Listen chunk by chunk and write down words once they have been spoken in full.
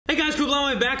Blow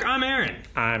Me Back. I'm Aaron.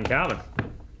 I'm Calvin.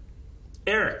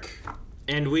 Eric.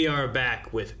 And we are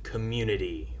back with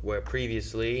Community, where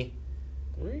previously...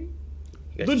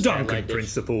 The Duncan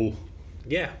principle.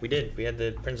 Yeah, we did. We had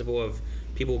the principle of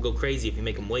people will go crazy if you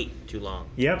make them wait too long.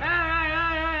 Yep.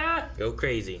 Go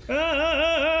crazy.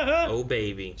 Oh,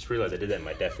 baby. Just realized I did that in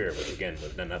my deaf ear, which again would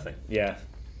have done nothing. Yeah.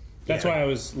 That's why I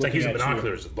was It's like looking using at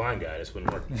binoculars with a blind guy. This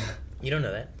wouldn't work. You don't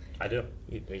know that? I do.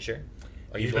 Are you sure?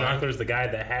 Are Use you blind? binoculars the guy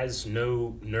that has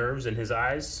no nerves in his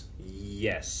eyes?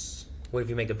 Yes. What if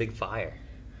you make a big fire?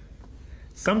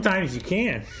 Sometimes you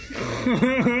can.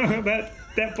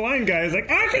 that blind guy is like,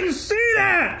 I can see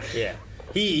that! Yeah.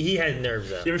 He had nerves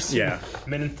though. You ever seen Yeah.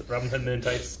 Robin Hood Men in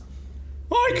Tights?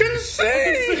 I can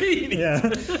see! Yeah.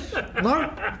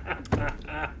 Look.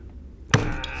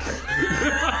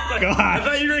 God. I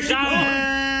thought you were going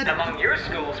to Among your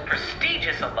school's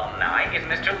prestigious alumni is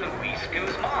Mr. Luis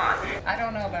Guzman. I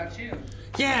don't know about you.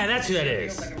 Yeah, that's who that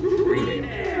is.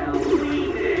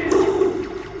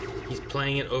 He's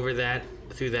playing it over that,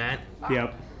 through that.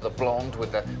 Yep. The blonde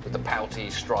with the pouty,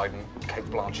 strident, Kate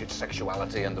Blanchett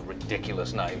sexuality and the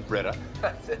ridiculous name, Britta.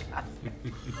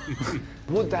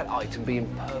 Would that item be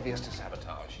impervious to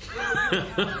sabotage?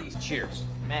 Cheers.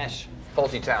 Mash.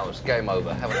 Faulty Towers, game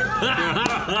over. Have a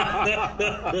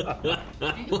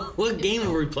What game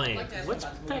were we playing? What's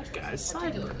that guy's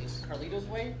side? Carlito's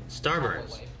way?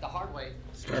 Starburns. The hard way.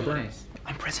 Starburns.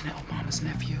 I'm President Obama's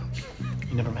nephew.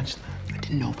 You never mentioned that. I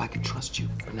didn't know if I could trust you,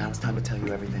 but now it's time to tell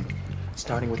you everything.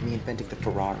 Starting with me inventing the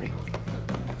Ferrari.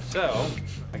 So,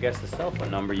 I guess the cell phone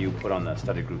number you put on the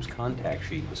study group's contact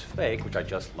sheet was fake, which I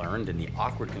just learned in the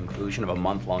awkward conclusion of a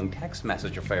month-long text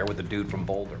message affair with a dude from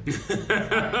Boulder.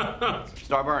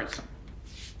 Starburns.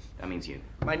 That means you.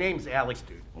 My name's Alex,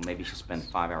 dude. Well, maybe you should spend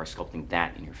 5 hours sculpting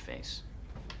that in your face.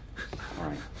 All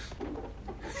right.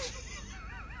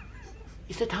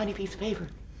 It's a tiny piece of paper.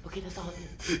 Okay, that's all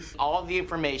it is. All the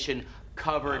information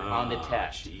covered on the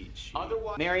test.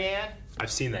 Otherwise, Marianne?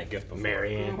 I've seen that gift before.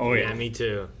 Marianne. Oh, yeah. Me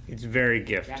too. It's very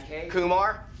gift.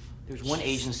 Kumar? There's one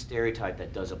Asian stereotype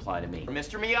that does apply to me.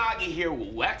 Mr. Miyagi here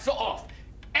will wax off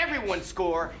everyone's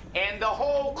score, and the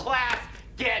whole class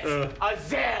gets a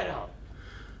zero.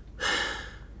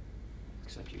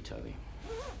 Except you, Toby.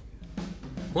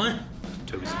 What?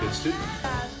 Toby's a good student.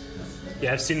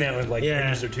 Yeah, I've seen that with like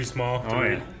pictures are too small. Oh,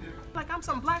 yeah. Like I'm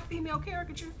some black female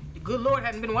caricature. The good Lord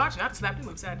hadn't been watching. I'd slapped him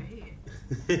upside the head.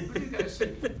 What do you guys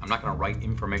see? I'm not going to write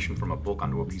information from a book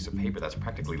onto a piece of paper. That's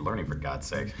practically learning, for God's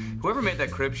sake. Whoever made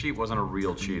that crib sheet wasn't a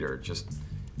real cheater, just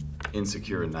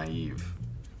insecure and naive.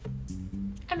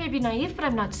 I may be naive, but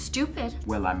I'm not stupid.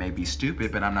 Well, I may be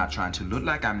stupid, but I'm not trying to look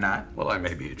like I'm not. Well, I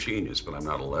may be a genius, but I'm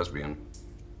not a lesbian.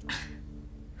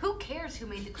 Who cares who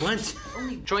made the What?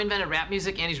 Troy invented rap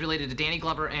music, and he's related to Danny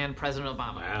Glover and President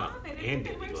Obama. Wow. And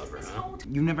Danny Glover, huh?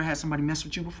 You never had somebody mess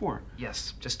with you before?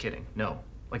 Yes, just kidding. No.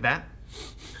 Like that?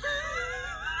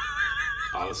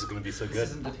 Oh, this is going to be so good. This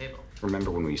isn't the table.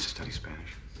 Remember when we used to study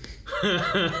Spanish?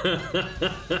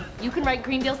 You can write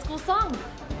Greendale School song.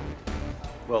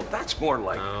 Well, that's more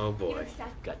like... Oh, boy.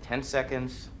 Got 10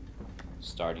 seconds,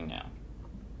 starting now.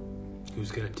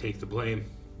 Who's going to take the blame?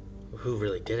 Who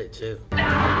really did it, too? Got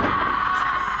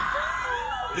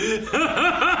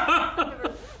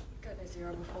a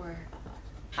zero before.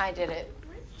 I did it.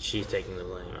 She's taking the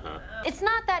blame. It's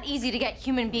not that easy to get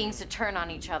human beings to turn on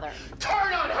each other.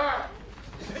 Turn on her!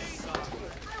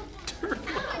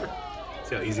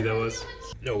 See how easy that was?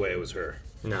 No way it was her.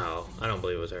 No, I don't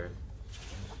believe it was her.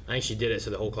 I think she did it so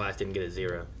the whole class didn't get a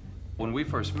zero. When we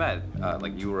first met,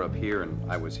 like you were up here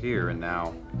and I was here, and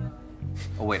now...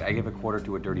 Oh, wait, I gave a quarter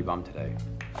to a dirty bum today.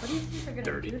 What do you think they're gonna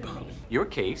Dirty bum. Your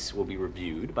case will be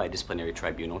reviewed by a disciplinary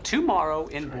tribunal tomorrow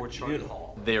in Borchardt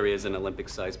Hall. There is an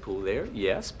Olympic-sized pool there,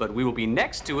 yes, but we will be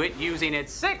next to it using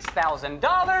its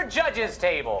 $6,000 judges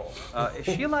table.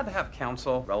 Is she allowed to have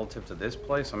counsel relative to this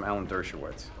place? I'm Alan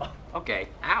Dershowitz. Okay,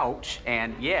 ouch,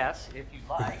 and yes, if you'd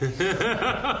like.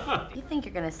 You think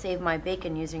you're gonna save my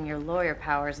bacon using your lawyer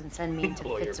powers and send me into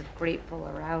fits of grateful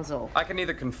arousal? I can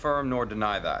neither confirm nor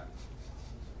deny that.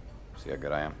 See how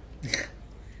good I am?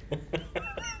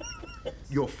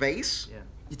 Your face? Yeah.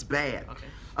 It's bad. Okay.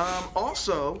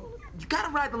 Also, you gotta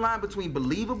ride the line between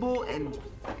believable and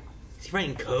Is he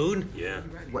writing code? Yeah.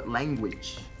 what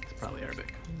language? It's probably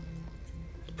Arabic.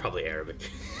 Probably Arabic.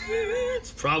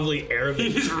 It's probably Arabic.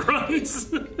 He just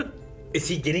runs. Is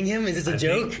he getting him? Is this a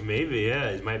joke? Think maybe, yeah.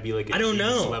 It might be like a I don't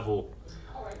know. level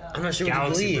I'm not sure what to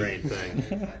galaxy believe. brain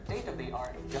thing.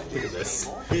 Look at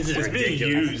this. This is It's being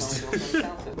ridiculous. used.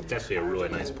 It's actually a really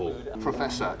nice pool.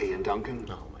 Professor Ian Duncan.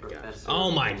 Oh my gosh.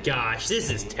 Oh my gosh, this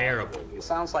is terrible.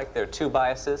 Sounds like there are two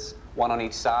biases. one on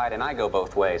each side, and I go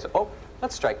both ways. Oh,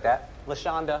 let's strike that.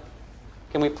 LaShonda,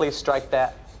 can we please strike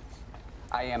that?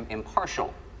 I am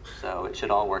impartial, so it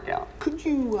should all work out. Could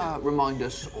you remind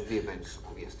us of the events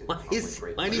of yesterday?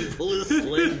 Why do you pull his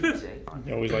sling?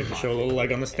 You always like to show a little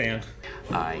leg on the stand.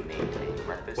 I made a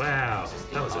breakfast. Wow,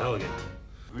 that was elegant.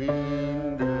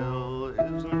 Greendale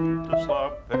isn't a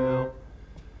slop pail.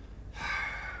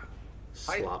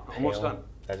 Slop Almost pail. done.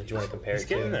 That's what you want to compare Let's it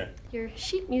get to? in there. Your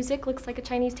sheet music looks like a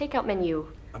Chinese takeout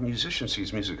menu. A musician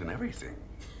sees music in everything.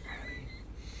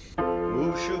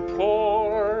 Mushu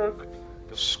pork,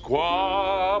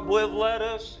 squab with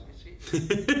lettuce.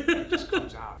 It just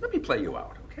comes out. Let me play you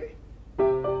out, okay?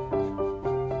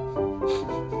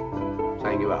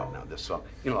 Playing you out now, this song.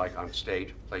 You know, like on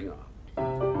stage, playing you out.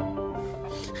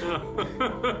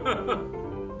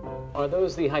 Are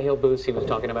those the high heel boots he was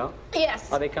talking about?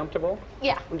 Yes. Are they comfortable?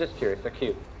 Yeah. I'm just curious. They're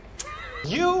cute.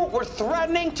 You were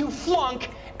threatening to flunk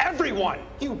everyone.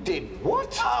 You did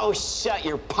what? Oh, shut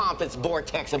your pompous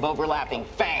vortex of overlapping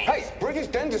fangs. Hey, British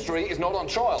dentistry is not on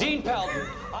trial. Dean Pelton,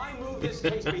 I move this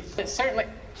case before. Certainly.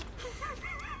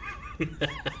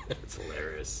 That's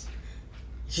hilarious.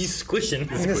 She's squishing.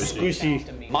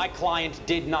 Squishy. My client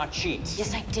did not cheat.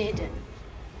 Yes, I did.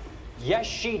 Yes,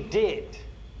 she did.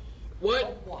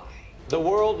 What? The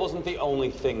world wasn't the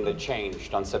only thing that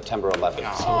changed on September 11th.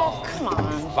 Oh, come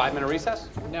on. 5-minute recess?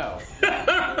 No.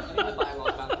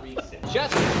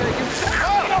 Just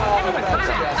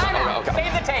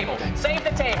Save the table. Save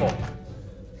the table.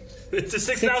 It's a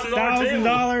 $6,000 table.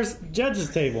 $6,000 judge's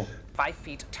table. 5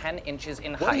 feet 10 inches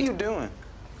in height. What are you doing?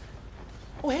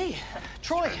 Oh, hey,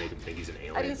 Troy. Make him think he's an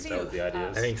alien. I didn't Is see that you. what the idea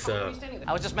is? I think so.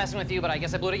 I was just messing with you, but I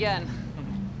guess I blew it again.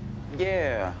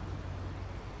 Yeah.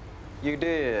 You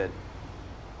did.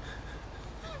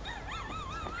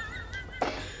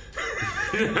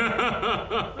 I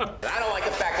don't like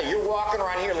the fact that you're walking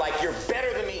around here like you're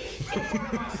better than me in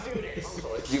front of my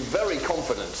students. You're very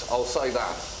confident, I'll say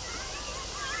that.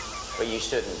 But you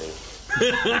shouldn't be.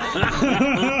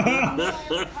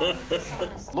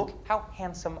 Look how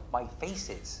handsome my face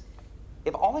is.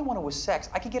 If all I wanted was sex,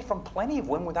 I could get it from plenty of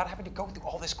women without having to go through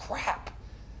all this crap.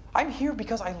 I'm here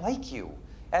because I like you,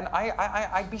 and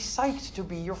I'd be psyched to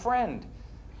be your friend.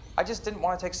 I just didn't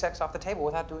want to take sex off the table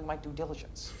without doing my due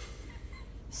diligence.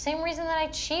 Same reason that I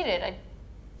cheated. I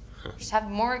just have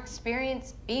more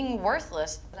experience being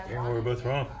worthless. Yeah, we were both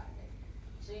wrong.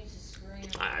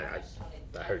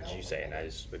 I heard you say it, and I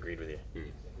just agreed with you.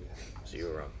 So you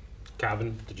were wrong.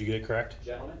 Calvin, did you get it correct?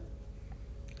 Gentlemen?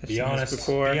 Be honest.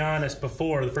 Be honest.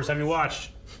 Before the first time you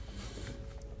watched.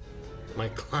 My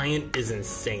client is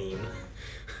insane.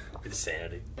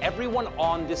 Insanity. Everyone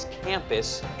on this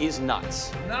campus is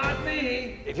nuts. Not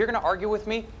me. If you're gonna argue with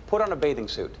me, put on a bathing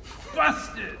suit.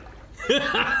 Busted.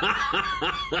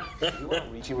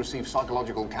 She receives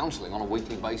psychological counseling on a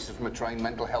weekly basis from a trained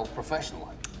mental health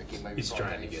professional. I think it may be He's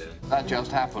trying to get it. That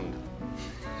just happened.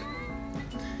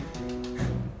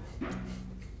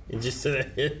 You just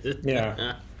said it.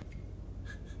 Yeah.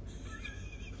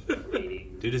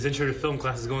 Dude, his intro to film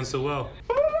class is going so well.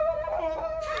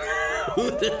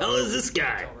 Who the hell is this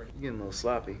guy? You're getting a little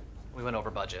sloppy. We went over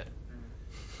budget.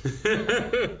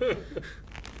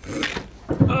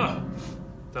 Oh,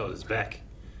 that was his back.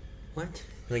 What?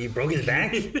 Like he broke his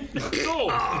back?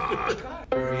 Oh.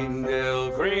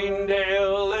 Greendale,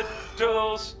 Greendale,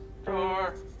 little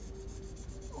store.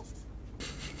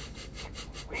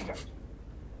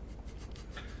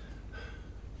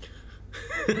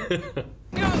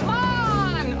 Come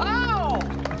on! Oh!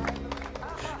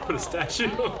 What a statue.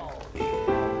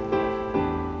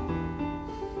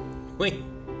 Wait.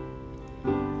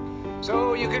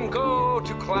 So you can go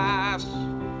to class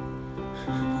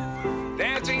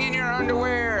dancing in your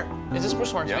underwear. Is this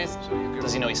Bruce Hornsby's?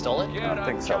 Does he know he stole it? Yeah, I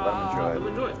think so. Let him enjoy it.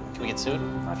 Enjoy it. Can we get sued?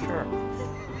 Not sure.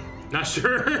 Not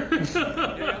sure.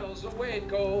 Yeah, that's the way it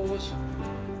goes.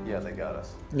 Yeah, they got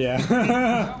us. Yeah.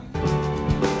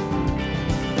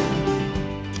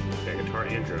 Got guitar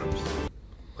and drums.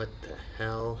 What the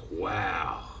hell?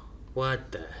 Wow.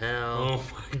 What the hell? Oh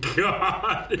my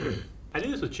god. I do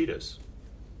this with Cheetos.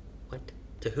 What?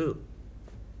 To who?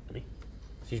 Me.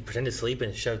 So you pretend to sleep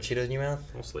and shove Cheetos in your mouth?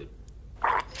 I'll sleep.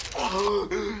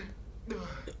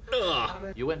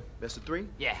 Ugh. You win. Best of 3?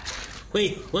 Yeah.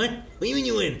 Wait, what? What do you mean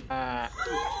you win?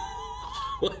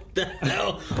 What the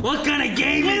hell? What kind of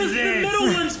game is this? The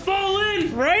middle ones fall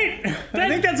in! Right? I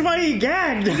think that's why he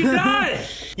gagged. He died!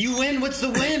 You win? What's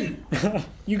the win?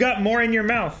 You got more in your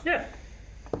mouth. Yeah.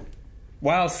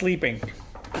 While sleeping.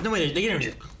 There's no way they get him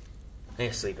just...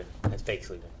 They're sleeping. That's fake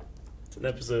sleeping. It's an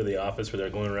episode of The Office where they're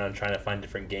going around trying to find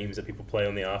different games that people play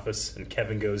on The Office, and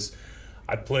Kevin goes,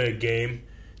 I'd play a game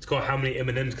It's called How Many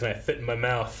M&Ms Can I Fit in My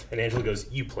Mouth? And Angela goes,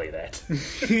 you play that.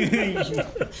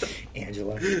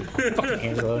 Angela. Fucking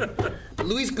Angela.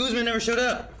 Luis Guzman never showed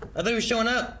up. I thought he was showing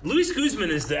up. Luis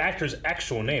Guzman is the actor's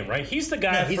actual name, right? He's the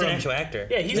guy. No, he's an actual actor.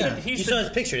 Yeah, he's you saw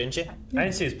his picture, didn't you? I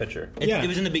didn't see his picture. It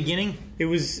was in the beginning. It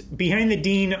was behind the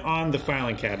dean on the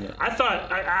filing cabinet. I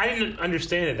thought I didn't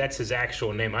understand that that's his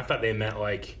actual name. I thought they meant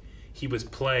like he was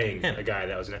playing a guy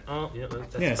that was in it. Oh, yeah,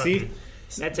 that's see.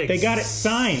 That's they got it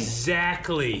signed.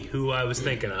 Exactly who I was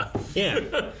thinking of. Yeah.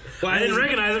 Well, I didn't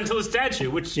recognize him until the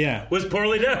statue, which was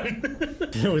poorly done.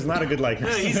 It was not a good likeness.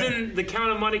 No, he's in The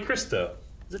Count of Monte Cristo.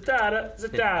 Zatada.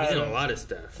 He's in a lot of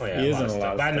stuff. Oh, yeah, he is in a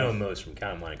lot of stuff. I know him most from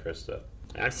Count of Monte Cristo.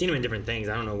 I've seen him in different things.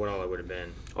 I don't know what all it would have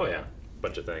been. Oh, yeah. A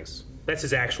bunch of things. That's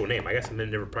his actual name. I guess I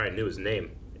never probably knew his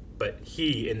name. But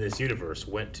he, in this universe,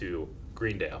 went to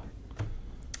Greendale.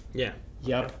 Yeah.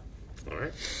 Yep. All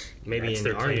right. Maybe That's in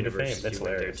their our claim to universe fame. That's he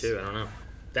went there hilarious. too. I don't know.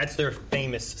 That's their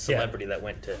famous celebrity that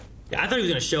went to. Yeah, I thought he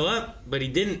was going to show up, but he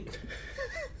didn't.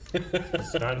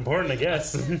 It's not important, I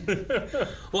guess.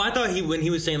 Well, I thought when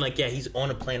he was saying like, yeah, he's on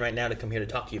a plane right now to come here to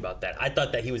talk to you about that. I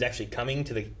thought that he was actually coming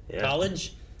to the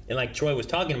college, and like Troy was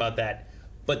talking about that.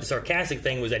 But the sarcastic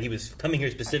thing was that he was coming here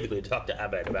specifically to talk to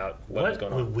Abed about what was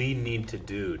going on. What would we need to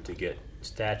do to get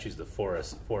statues of four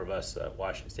of us at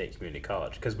Washington State Community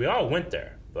College? Because we all went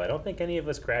there, but I don't think any of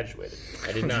us graduated.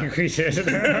 I did not.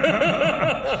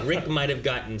 Rick might have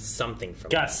gotten something from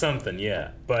Got something,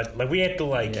 yeah. But like we had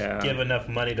to give enough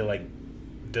money to like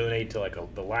donate to like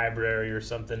the library or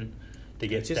something to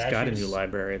get just statues. got a new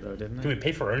library though, didn't it? Can we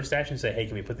pay for our own statue and say, hey,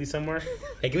 can we put these somewhere?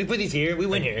 Hey, can we put these here? We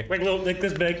went here. Like little, like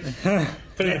this big.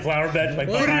 Put it in a flower bed, like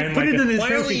behind. Put like it in this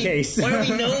trophy case. Why are we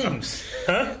gnomes?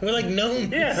 Huh? We're like gnomes.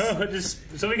 Yeah,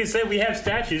 just so we can say we have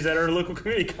statues at our local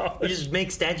community college. We just make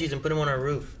statues and put them on our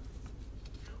roof.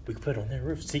 We could put it on their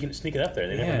roof. Sneak it up there.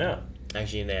 They never know.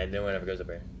 Actually, no one ever goes up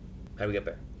there. How do we get up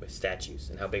there? With statues.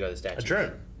 And how big are the statues? A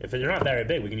drone. If they're not very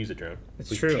big, we can use a drone.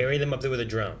 It's we true. Carry them up there with a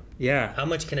drone. Yeah. How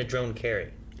much can a drone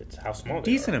carry? It's how small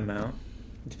they Decent are. amount.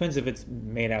 It depends if it's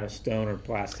made out of stone or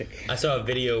plastic. I saw a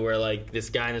video where like this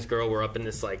guy and this girl were up in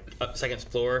this like second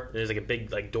floor. There's like a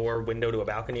big like door window to a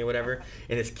balcony or whatever,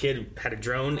 and this kid had a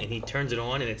drone and he turns it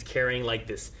on and it's carrying like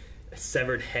this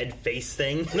severed head face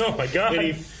thing. Oh my god! And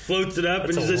he floats it up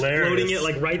That's and is just hilarious. floating it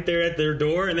like right there at their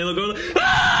door, and they look over,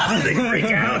 ah! They freak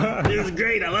out. It was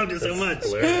great. I loved it so much.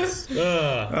 Hilarious.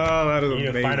 Oh, that is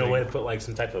amazing. Find a way to put like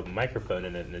some type of microphone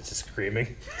in it, and it's just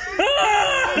screaming.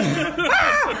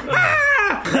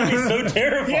 That'd be so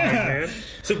terrifying, man.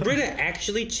 So Britta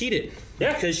actually cheated.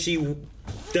 Yeah, because she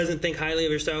doesn't think highly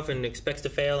of herself and expects to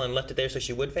fail, and left it there so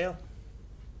she would fail.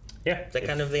 Yeah, is that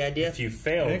kind of the idea? If you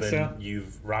fail, then so.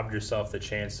 You've robbed yourself the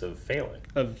chance of failing.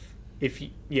 If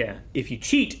you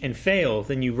cheat and fail,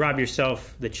 then you rob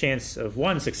yourself the chance of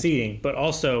one, succeeding, but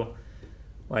also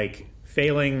like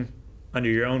failing under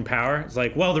your own power. It's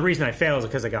like, well, the reason I failed is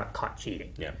because I got caught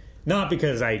cheating. Yeah. Not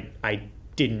because I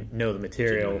didn't know the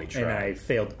material Genuinely and tried. I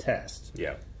failed the test.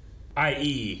 Yeah.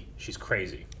 I.e., she's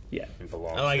crazy. Yeah. And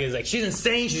belongs. I like it. It's like, she's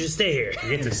insane, she should stay here. You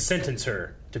get to sentence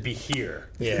her to be here.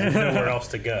 Yeah. There's nowhere else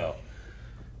to go.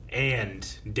 And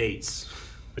dates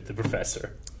with the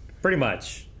professor. Pretty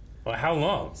much. Well, how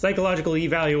long? Psychological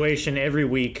evaluation every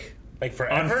week. Like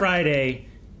forever? On Friday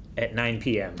at 9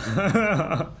 p.m.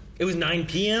 It was 9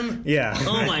 p.m.? Yeah.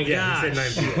 Oh my gosh. He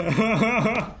said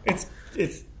 9 p.m.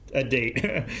 It's a date.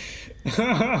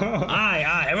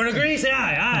 Aye. Everyone agrees? Say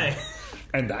aye.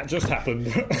 And that just happened.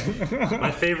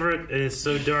 My favorite, and it's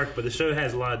so dark, but the show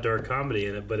has a lot of dark comedy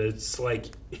in it, but it's like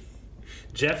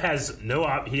Jeff has no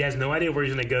idea where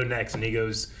he's going to go next, and he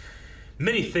goes,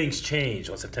 many things changed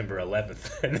on September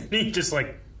 11th. And then he just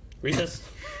like... Recess?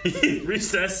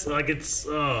 Recess, like it's...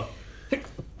 Are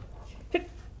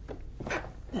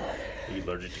you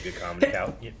allergic to good comedy,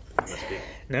 Cal? Yeah, must be.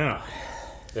 No.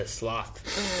 The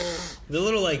sloth. The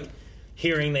little like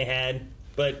hearing they had,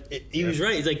 but he was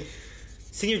right. He's like,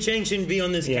 Senior Chang shouldn't be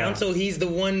on this council. He's the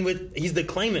one he's the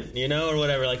claimant, or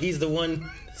whatever. Like he's the one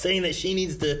saying that she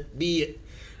needs to be.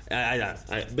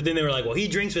 But then they were like, well, he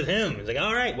drinks with him. It's like,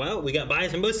 all right, well, we got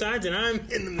bias on both sides, and I'm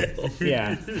in the middle.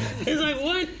 Yeah. It's like,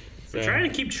 what? We're trying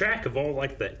to keep track of all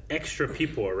like the extra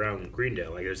people around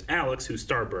Greendale. Like there's Alex, who's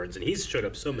Starburns, and he's showed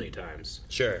up so many times.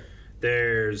 Sure.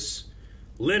 There's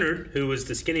Leonard, who was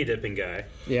the skinny dipping guy.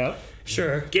 Yep.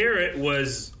 Sure. Garrett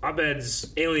was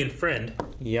Abed's alien friend.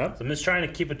 Yep. So I'm just trying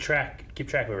to keep track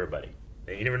of everybody.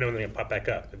 You never know when they're gonna pop back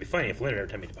up. It'd be funny if Leonard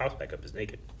every time he pops back up is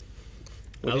naked.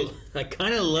 I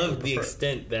kind of love the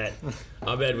extent that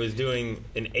Abed was doing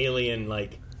an alien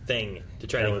like thing to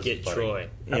try to get funny. Troy.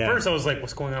 At first, I was like,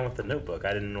 "What's going on with the notebook?"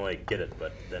 I didn't really get it,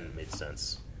 but then it made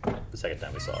sense. The second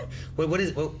time we saw it. Wait,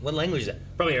 what language is that?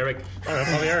 Probably Arabic. I don't know,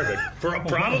 probably Arabic.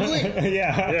 Probably?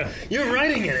 Yeah. You're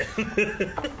writing in it.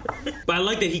 But I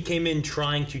like that he came in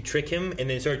trying to trick him and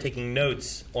then started taking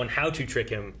notes on how to trick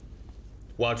him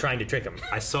while trying to trick him.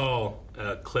 I saw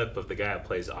a clip of the guy that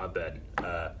plays Abed.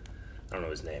 I don't know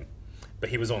his name. But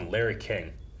he was on Larry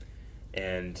King.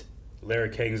 And Larry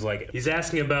King's like, he's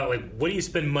asking about, like, what do you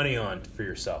spend money on for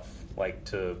yourself? Like,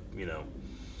 to, you know...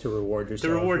 To reward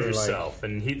yourself. To reward yourself.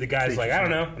 And the guy's like, I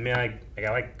don't know. I mean, I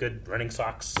like good running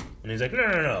socks. And he's like,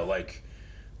 no.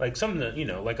 Like something that, you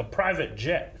know, like a private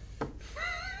jet.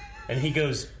 And he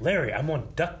goes, Larry, I'm on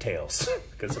DuckTales.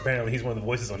 Because apparently he's one of the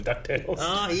voices on DuckTales.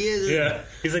 Oh, he is. Yeah.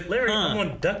 He's like, Larry, I'm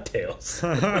on DuckTales.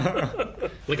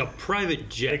 Like a private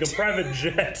jet. Like a private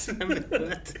jet.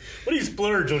 What do you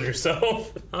splurge on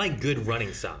yourself? I like good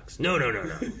running socks. No.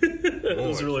 It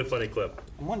was a really funny clip.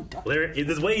 I'm on DuckTales. Larry,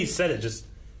 the way he said it just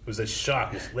was a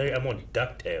shock. Just, Larry, I'm on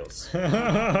DuckTales.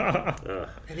 That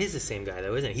is the same guy,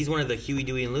 though, isn't it? He's one of the Huey,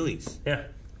 Dewey, and Louie's. Yeah.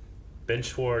 Ben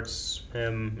Schwartz,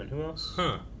 him, and who else?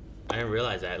 Huh. I didn't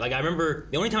realize that. Like, I remember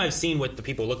the only time I've seen what the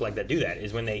people look like that do that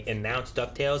is when they announced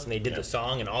DuckTales and they did the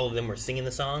song and all of them were singing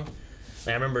the song. And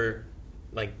I remember,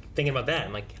 like, thinking about that.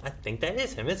 I'm like, I think that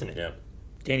is him, isn't it? Yeah.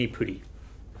 Danny Pudi.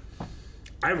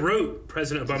 I wrote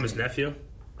President Obama's nephew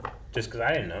just because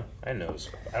I didn't know. I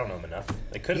don't know him enough.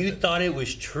 It could. You thought it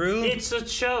was true? It's a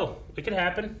show. It could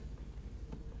happen.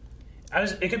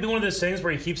 It could be one of those things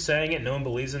where he keeps saying it, no one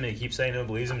believes him, and he keeps saying no one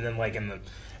believes him, and then, like, in the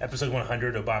episode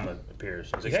 100, Obama appears.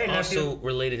 He's like, hey, also nephew.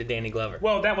 related to Danny Glover.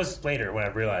 Well, that was later when I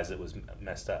realized it was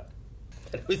messed up.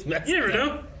 It was messed You never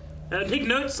up. know. Take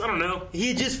notes. I don't know. He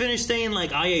had just finished saying,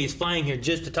 like, yeah, he's flying here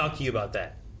just to talk to you about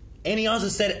that. And he also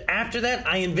said, after that,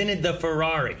 I invented the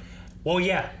Ferrari. Well,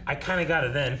 yeah, I kind of got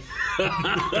it then.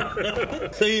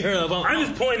 So you're Obama. I'm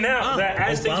just pointing out that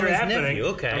as things are Obama's happening, nephew,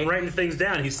 okay. I'm writing things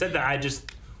down. He said that I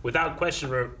just, without question,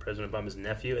 wrote President Obama's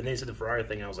nephew, and then he said the Ferrari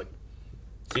thing, and I was like...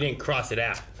 So you didn't cross it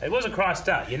out. It wasn't crossed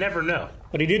out. You never know.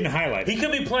 But he didn't highlight it. He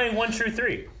could be playing 1 True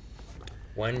 3.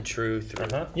 1 True 3.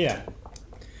 Uh-huh. Yeah.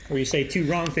 Where you say 2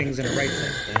 wrong things and a right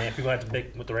thing. And then people have to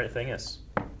pick what the right thing is.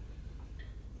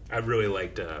 I really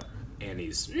liked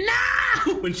Annie's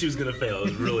no when she was gonna fail. It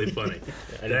was really funny.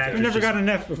 I've never gotten an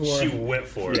F before. She went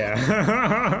for it.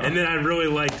 Yeah. And then I really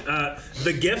liked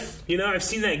the GIF. You know, I've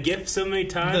seen that GIF so many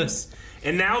times.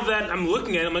 And now that I'm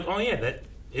looking at it, I'm like, oh yeah, that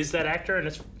is that actor, and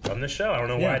it's from the show. I don't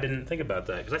know why I didn't think about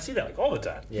that because I see that like all the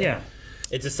time. Yeah.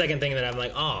 It's the second thing that I'm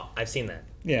like, oh, I've seen that.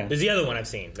 Yeah. There's the other one I've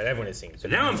seen that everyone has seen. So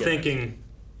now I'm thinking,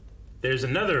 there's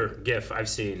another GIF I've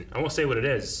seen. I won't say what it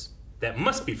is. That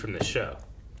must be from the show,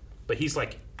 but he's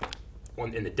like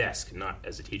in the desk, not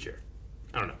as a teacher.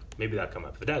 I don't know. Maybe that'll come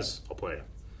up. If it does, I'll point it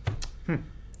out.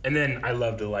 And then I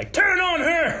love to like turn on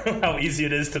her. How easy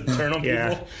it is to turn on Yeah.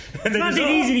 people. And It's not that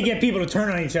easy to get people to turn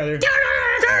on each other. Turn on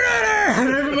her! And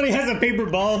everybody has a paper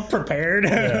ball prepared.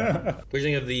 Yeah. What do you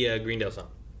think of the Greendale song?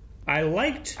 I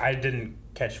didn't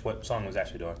catch what song was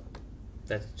actually doing.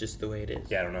 That's just the way it is.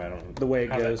 Yeah, I don't know. I don't. The way it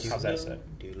goes. How's that set?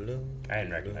 I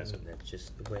didn't recognize it. That's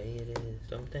just the way it is.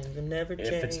 Some things will never change.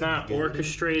 If it's not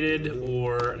orchestrated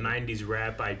or 90s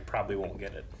rap, I probably won't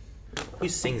get it. Who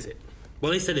sings it?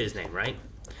 Well, they said his name, right?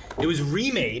 It was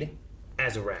remade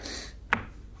as a rap.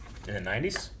 In the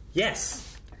 90s? Yes.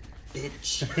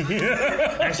 Bitch.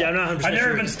 Actually, I'm not 100% I've never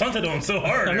sure. been stunted on so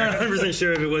hard. I'm not 100%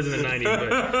 sure if it was in the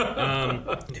 90s.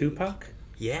 But, Tupac?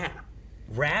 Yeah.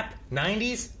 Rap?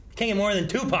 90s? Can't get more than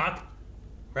Tupac,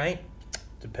 right?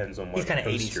 Depends on what. He's kind of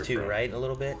coast 80s you're too, from. right? A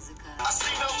little bit.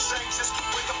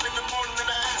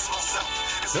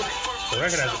 Nope. I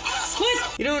recognize it.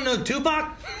 What? You don't know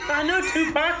Tupac? I know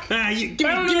Tupac. Give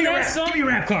me your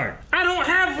rap card. I don't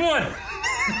have one.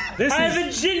 I have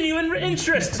a genuine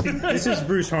interest. This is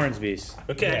Bruce Hornsby's.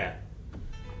 Okay. Yeah.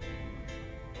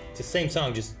 It's the same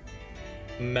song, just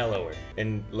mellower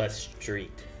and less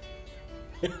street.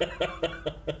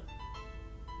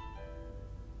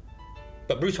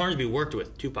 But Bruce Hornsby worked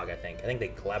with Tupac, I think. I think they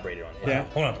collaborated on it. Yeah.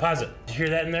 Hold on, pause it. Did you hear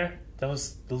that in there? That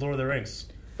was the Lord of the Rings.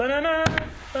 Ba-na-na,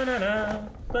 ba-na-na,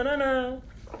 ba-na-na,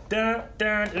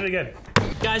 da-da. Do it again.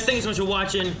 Guys, thank you so much for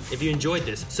watching. If you enjoyed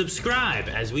this, subscribe,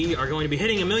 as we are going to be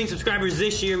hitting 1 million subscribers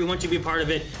this year. We want you to be a part of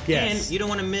it. Yes. And you don't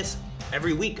want to miss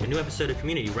every week a new episode of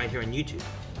Community right here on YouTube.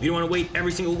 If you don't want to wait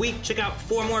every single week, check out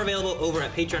 4 more available over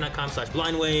at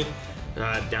patreon.com/blindwave.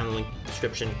 Down the link in the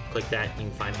description, click that. You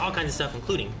can find all kinds of stuff,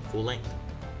 including full length